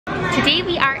Today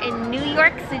we are in New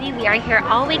York City. We are here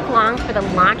all week long for the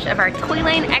launch of our toy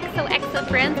line XOXO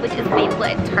Friends, which is available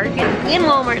at Target and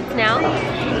Walmart now.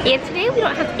 And today we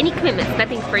don't have any commitments,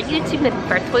 nothing for YouTube, nothing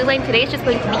for our toy line. Today is just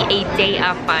going to be a day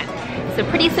of fun. So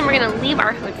pretty soon we're gonna leave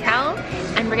our hotel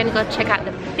and we're gonna go check out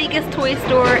the biggest toy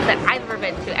store that I've ever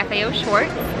been to, FAO Schwarz.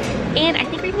 And I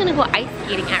think we're gonna go ice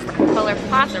skating at Rockefeller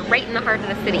Plaza, right in the heart of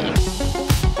the city.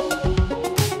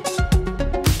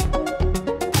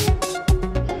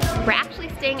 We're actually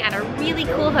staying at a really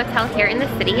cool hotel here in the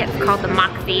city. It's called the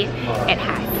Moxie. It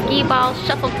has skee balls,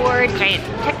 shuffleboard, giant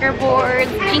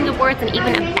checkerboards, Jenga boards, and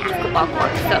even a basketball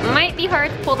court. So it might be hard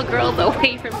to pull the girls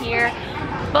away from here,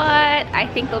 but I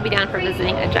think they'll be down for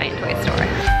visiting a giant toy store.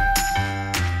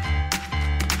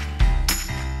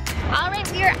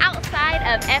 Alright, we are outside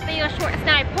of FAO Schwarz.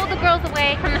 Now I pulled the girls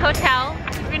away from the hotel.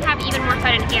 I think we're gonna have even more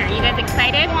fun in here. Are you guys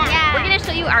excited? Yeah. We're gonna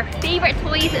show you our favorite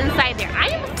toys inside there. I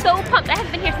am so pumped. I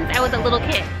haven't been here since I was a little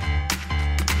kid.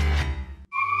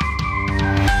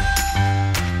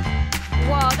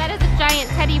 Whoa, that is a giant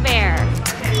teddy bear.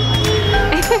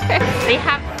 They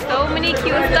have so many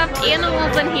cute stuffed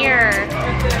animals in here.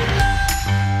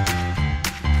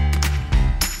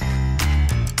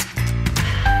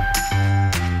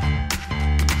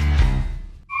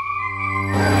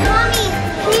 Mommy,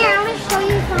 here, I'm gonna show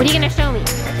you something. What are you gonna show me?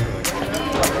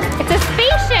 It's a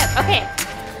spaceship. Okay.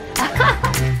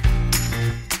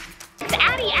 It's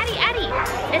Addie.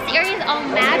 This area is all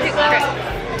magic tricks.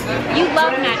 You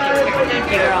love magic tricks, don't you,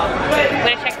 girl?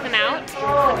 Wanna check them out?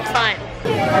 It's fun.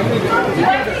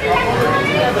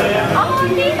 Oh,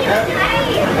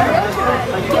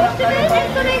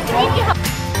 thank you.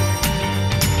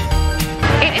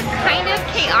 It is kind of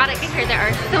chaotic in here. There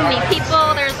are so many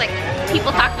people. There's like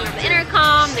people talking on the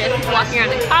intercom. There's people walking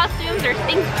around in costumes. There's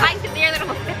things planted there that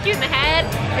almost hit you in the head.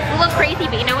 It's a little crazy,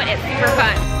 but you know what? It's super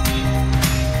fun.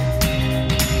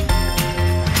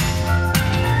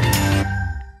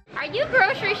 Are you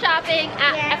grocery shopping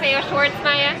at FAO Schwarz,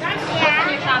 Maya? What's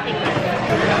in your shopping list?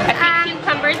 I see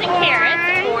cucumbers and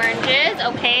carrots, oranges.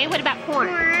 Okay, what about corn?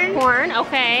 Corn,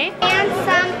 okay. And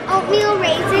some oatmeal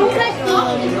raisin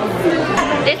cookies.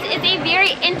 This is a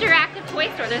very interactive toy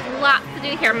store. There's lots to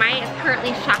do here. Maya is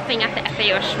currently shopping at the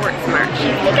FAO Schwarz Mart. She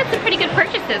gets some pretty good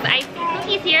purchases. I see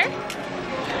cookies here.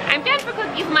 I'm down for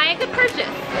cookies. Maya, good purchase.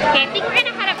 Okay, I think we're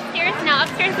gonna head upstairs. Now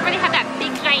upstairs is where they have that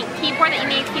big giant keyboard that you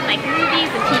may have seen like movies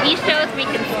and TV shows where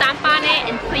you can stomp on it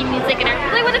and play music, and I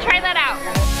really want to try that out.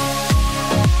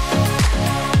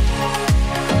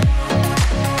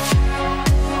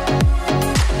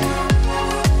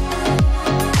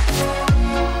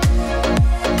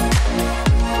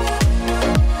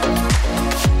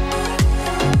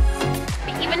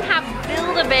 We even have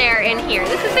Build-A-Bear in here.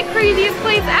 This is the craziest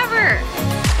place ever.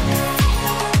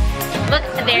 Look,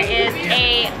 there is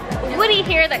a Woody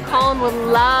here that Colin would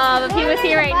love if he was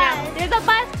here right now. There's a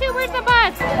bus too, where's the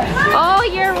bus? Oh,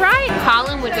 you're right.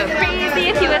 Colin would go crazy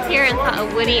if he was here and saw a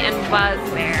Woody and Buzz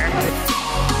there.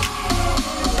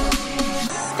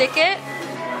 Stick it,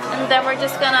 and then we're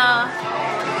just gonna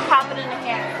pop it in the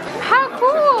hair. How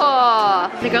cool!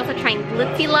 The girls are trying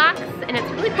glitzy locks, and it's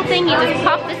a really cool thing. You just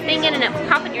pop this thing in and it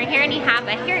pops in your hair and you have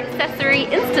a hair accessory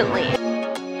instantly.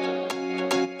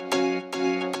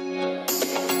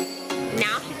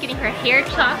 Her hair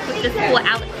chopped with this cool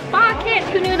Alex spa kit.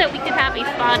 Who knew that we could have a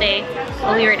spa day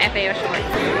when we were at FAO Schwarz?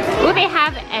 Ooh, they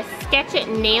have a Sketch It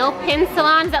nail pin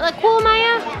salon. Does that look cool,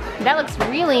 Maya? That looks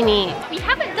really neat. We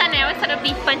haven't done it. I always thought it would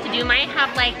be fun to do. Maya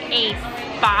have like a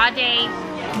spa day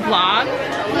vlog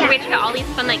where we check out all these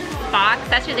fun like spa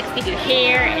accessories. Like we do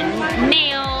hair and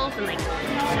nails and like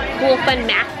cool fun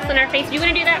masks on our face. Do you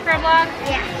want to do that for a vlog?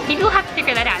 Yeah. Maybe we'll have to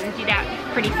figure that out and do that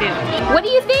pretty soon. What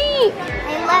do you think?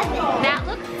 I love it. That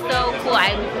looks so cool.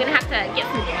 I'm gonna have to get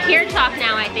some hair chalk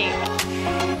now, I think.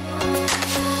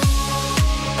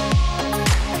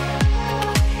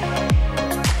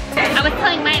 I was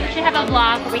telling Maya we should have a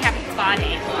vlog where we have a spa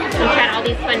day. We try out all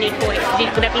these fun new toys.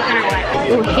 Would that be fun or what?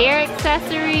 Ooh, hair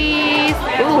accessories.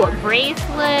 Ooh, a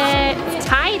bracelet.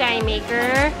 Tie-dye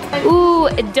maker. Ooh,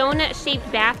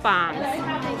 donut-shaped bath bombs.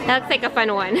 That looks like a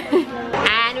fun one.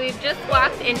 And we've just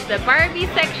walked into the Barbie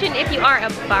section. If you are a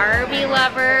Barbie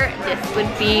lover, this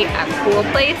would be a cool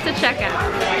place to check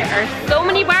out. There are so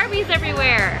many Barbies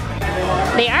everywhere.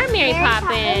 They are Mary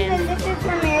Poppins. And this is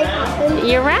for Mary Poppins.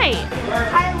 You're right.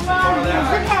 I love this.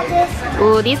 Look at this.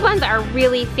 Ooh, these ones are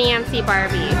really fancy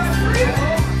Barbies.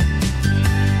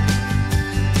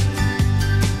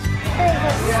 There's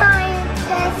a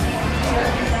scientist.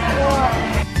 Whoa.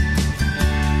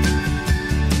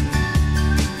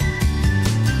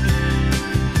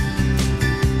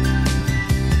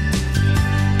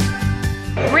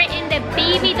 We're in the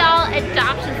baby doll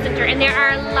adoption center, and there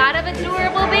are a lot of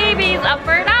adorable babies up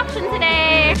for adoption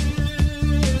today.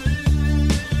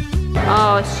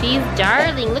 Oh, she's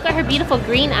darling. Look at her beautiful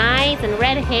green eyes and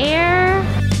red hair.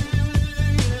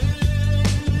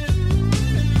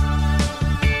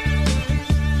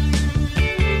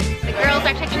 The girls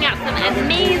are checking out some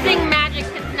amazing magic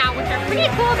kits now, which are pretty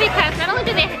cool because not only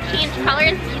do they change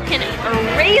colors, but you can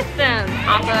erase them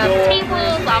off of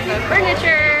tables, off of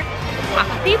furniture, off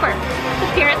of paper. The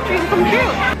parents' dream come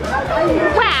true.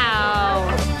 Wow.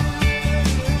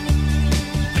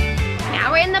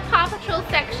 Now we're in the Paw Patrol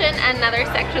section, another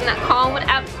section that Colin would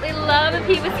absolutely love if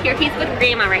he was here. He's with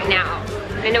Grandma right now.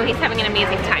 I know he's having an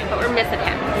amazing time, but we're missing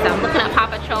him. So I'm looking at Paw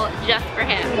Patrol just for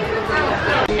him.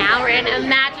 Now we're in a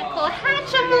magical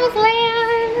Hatchimals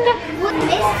land. Look,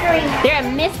 mystery. They're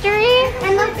a mystery?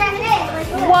 And look at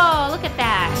this. Whoa, look at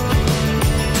that.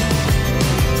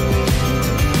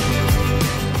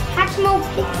 Hatchimal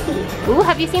Pixie. Ooh,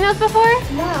 have you seen those before?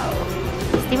 No.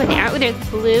 Let's see what they are. Ooh, there's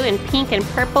blue and pink and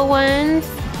purple ones.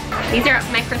 These are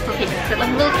my personal favorites. They look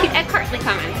little cute egg carts they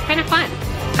come in. It's kind of fun.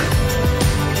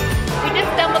 We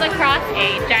just stumbled across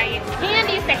a giant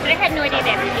candy section. I had no idea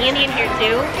they had candy in here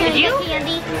too. Did you?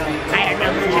 Candy. I don't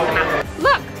know. Let's check them out.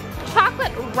 Look,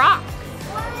 chocolate rocks.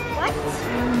 What?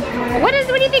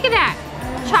 What do you think of that?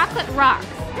 Chocolate rocks.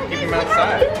 Keep them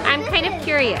outside. I'm kind of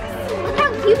curious. Look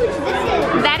how huge this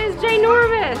is. That is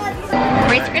ginormous.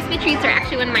 Rice Krispie treats are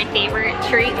actually one of my favorite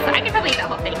treats. I could probably eat the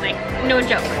whole thing, like no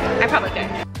joke. I probably could.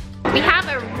 We have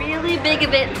a really big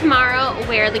event tomorrow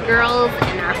where the girls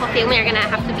and our whole family are gonna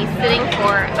have to be sitting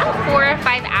for about 4 or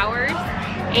 5 hours.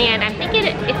 And I'm thinking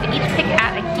if we each pick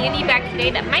out a candy bag today,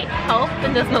 that might help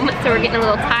in those moments where we're getting a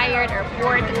little tired or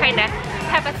bored to kind of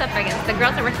pep us up against. The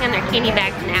girls are working on their candy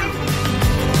bags now.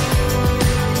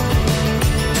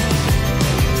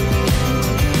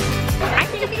 I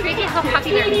think it's crazy how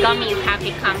popular gummies have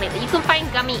become lately. You can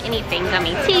find gummy anything.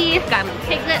 Gummy teeth, gummy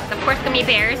piglets, of course gummy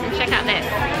bears, and check out this.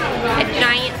 A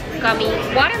giant gummy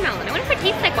watermelon. I wonder if it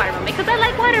tastes like watermelon because I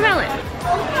like watermelon.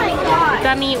 Oh my god.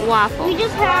 Gummy waffle. We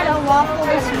just had a waffle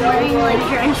this morning, like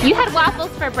during. You had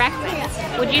waffles for breakfast.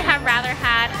 Yeah. Would you have rather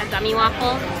had a gummy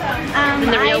waffle than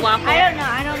the real waffle? I don't know.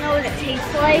 I don't know what it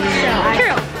tastes like, so.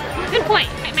 True. Good point.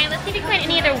 Right, let's see if we can find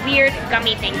any other weird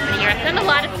gummy things in here. I've found a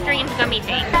lot of strange gummy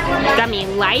things. Gummy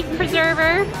life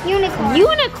preserver. Unicorn.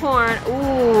 Unicorn.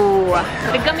 Ooh.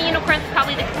 The gummy unicorn's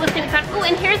probably the coolest thing we found. Oh,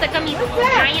 and here's a gummy,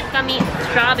 giant gummy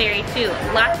strawberry too.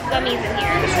 Lots of gummies in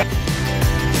here.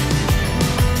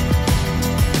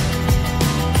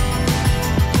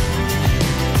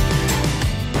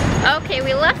 Okay,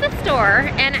 we left the store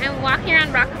and I'm walking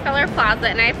around Rockefeller Plaza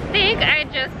and I think I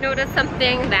just noticed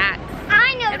something that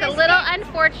is a little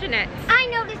unfortunate. I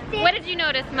noticed it. What did you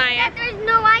notice, Maya? That there's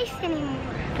no ice anymore.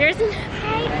 There's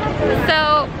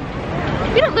so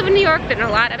we don't live in New York, but know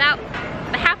a lot about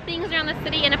the happenings around the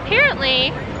city, and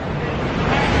apparently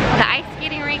the ice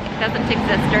skating rink doesn't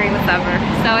exist during the summer.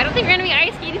 So I don't think we're gonna be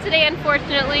ice skating today,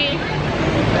 unfortunately.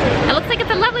 It looks like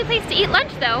it's a lovely place to eat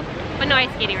lunch though, but no ice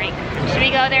skating rink. Should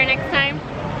we go there next time?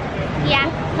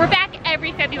 Yeah. We're back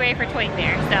every February for Toy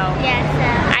Fair, so Yes.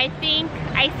 I think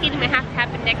ice skating might have to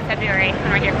happen next February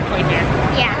when we're here for Toy Fair.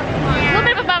 Yeah. A little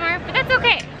bit of a bummer, but that's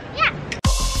okay. Yeah.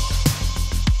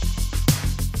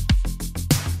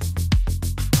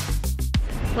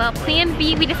 Well, plan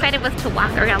B we decided was to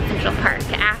walk around Central Park.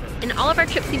 In all of our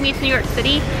trips we made to New York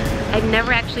City, I've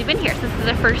never actually been here, so this is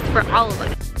a first for all of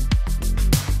us.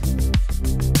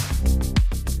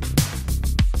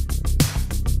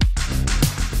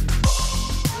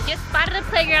 Spotted a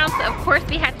playground, so of course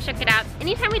we had to check it out.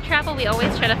 Anytime we travel, we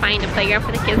always try to find a playground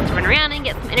for the kids to run around and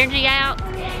get some energy out.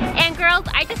 And girls,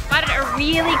 I just spotted a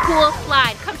really cool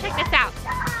slide. Come check this out.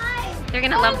 They're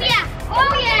gonna love this. Yeah.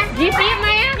 Oh yeah. Do you see it,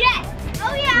 Maya? Yes.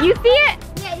 Oh yeah. You see it?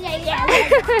 Yeah.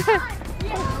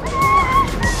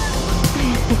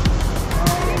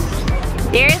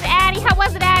 There's Addie. How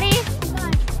was it, Addie?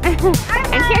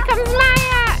 And here comes Maya.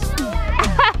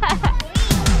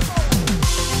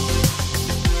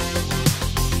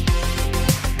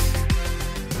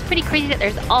 Pretty crazy that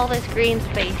there's all this green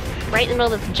space right in the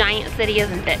middle of this giant city,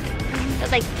 isn't it?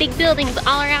 There's like big buildings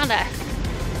all around us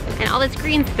and all this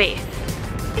green space.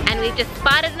 And we've just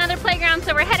spotted another playground,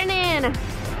 so we're heading in.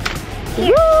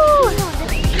 Woo!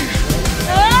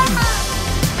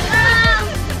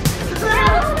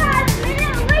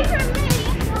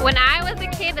 When I was a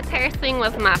kid, the tire swing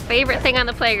was my favorite thing on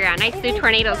the playground. I used to do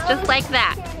tornadoes just like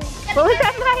that. What was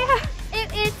that, Maya?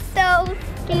 It's so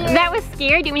scary. That was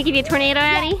scared? Do you want me to give you a tornado,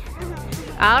 Addie?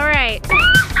 All right.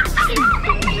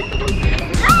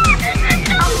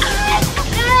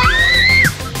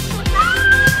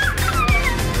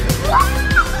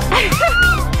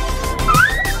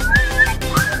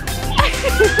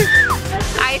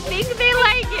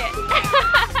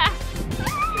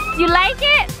 You like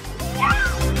it?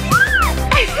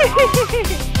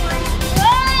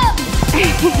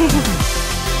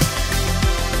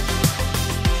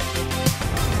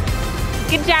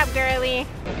 Good job, girly.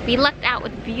 We lucked out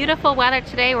with beautiful weather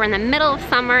today. We're in the middle of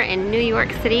summer in New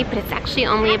York City, but it's actually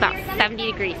only about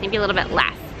 70 degrees, maybe a little bit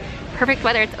less. Perfect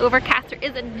weather, it's overcast. There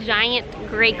is a giant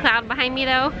gray cloud behind me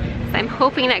though, so I'm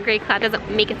hoping that gray cloud doesn't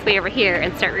make its way over here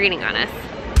and start raining on us.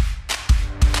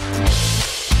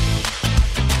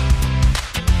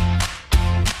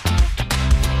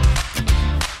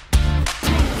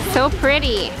 So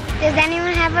pretty. Does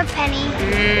anyone have a penny?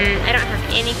 I don't have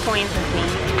any coins with me.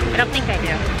 I don't think I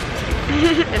do.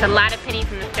 There's a lot of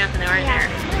pennies in this fountain, aren't there?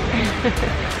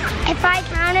 If I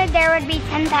counted, there would be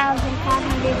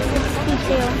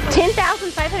 10,562.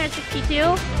 10,562?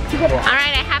 All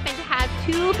right, I happen to have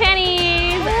 2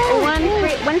 pennies.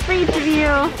 One for each of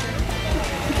you.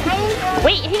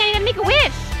 Wait, hang on, you gotta make a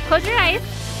wish. Close your eyes.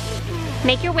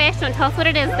 Make your wish. Don't tell us what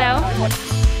it is, though.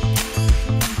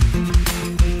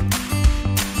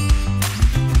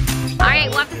 All right,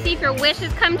 we'll have to see if your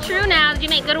wishes come true now. Did you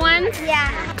make good ones? Yeah.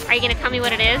 Are you gonna tell me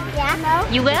what it is? Yeah. No.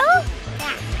 You will?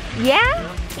 Yeah. Yeah?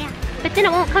 Yeah. But then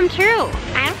it won't come true.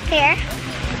 I don't care.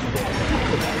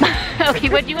 Okay,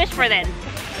 what'd you wish for then?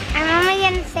 I'm only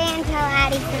gonna say until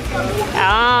Addie says something. Oh,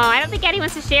 I don't think Addie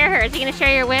wants to share her. Is he gonna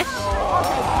share your wish?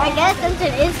 I guess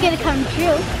something is gonna come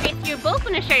true. If you're both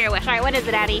gonna share your wish, all right, what is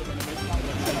it, Addie?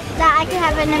 That I could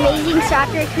have an amazing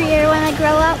soccer career when I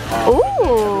grow up.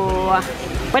 Ooh.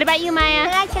 What about you, Maya?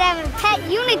 And I could have a pet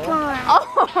unicorn. Oh,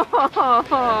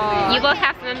 you both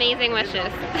have some amazing wishes.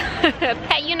 A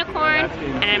pet unicorn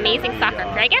and an amazing soccer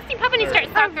career. I guess you probably need to start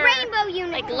soccer, a rainbow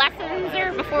unicorn. like lessons,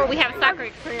 or before we have a soccer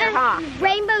career, huh?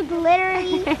 Rainbow glittery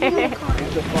unicorn.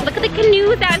 Look at the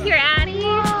canoes out here, Addie.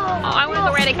 Oh, I want to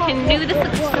go ride a canoe. This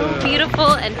looks so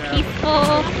beautiful and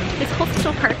peaceful. This whole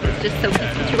Central Park is just so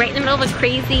peaceful. You're right in the middle of a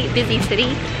crazy, busy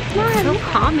city. It's so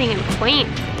calming and quaint.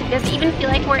 It doesn't even feel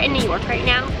like we're in New York right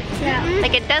now. Yeah.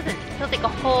 Like it doesn't. It feels like a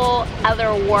whole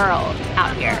other world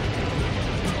out here.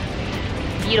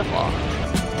 Beautiful.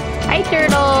 Hi,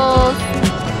 turtles.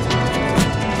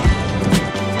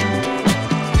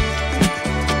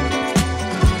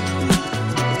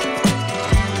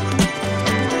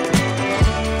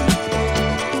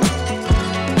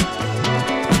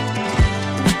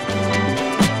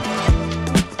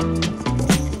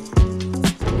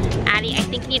 Addie, I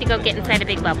think you need to go get inside a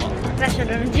big bubble. That's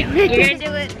what I'm doing. You're gonna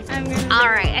do it? I'm gonna All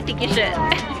right, I think you should.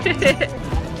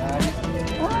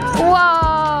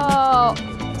 Whoa!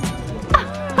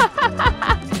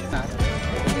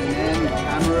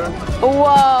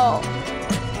 Whoa!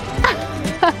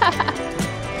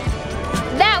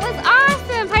 That was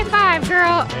awesome! High five,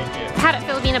 girl. How'd it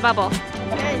feel to be in a bubble?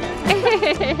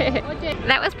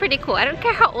 That was pretty cool. I don't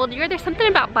care how old you are, there's something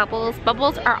about bubbles.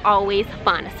 Bubbles are always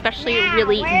fun, especially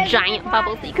really giant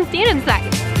bubbles that you can stand inside.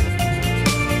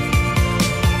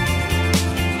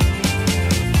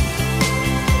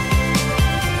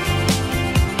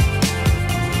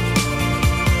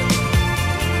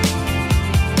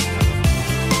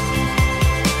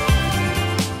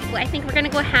 I think we're gonna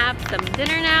go have some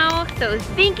dinner now. So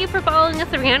thank you for following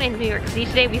us around in New York City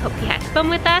today. We hope you had fun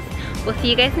with us. We'll see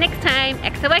you guys next time.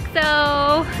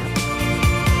 XOXO.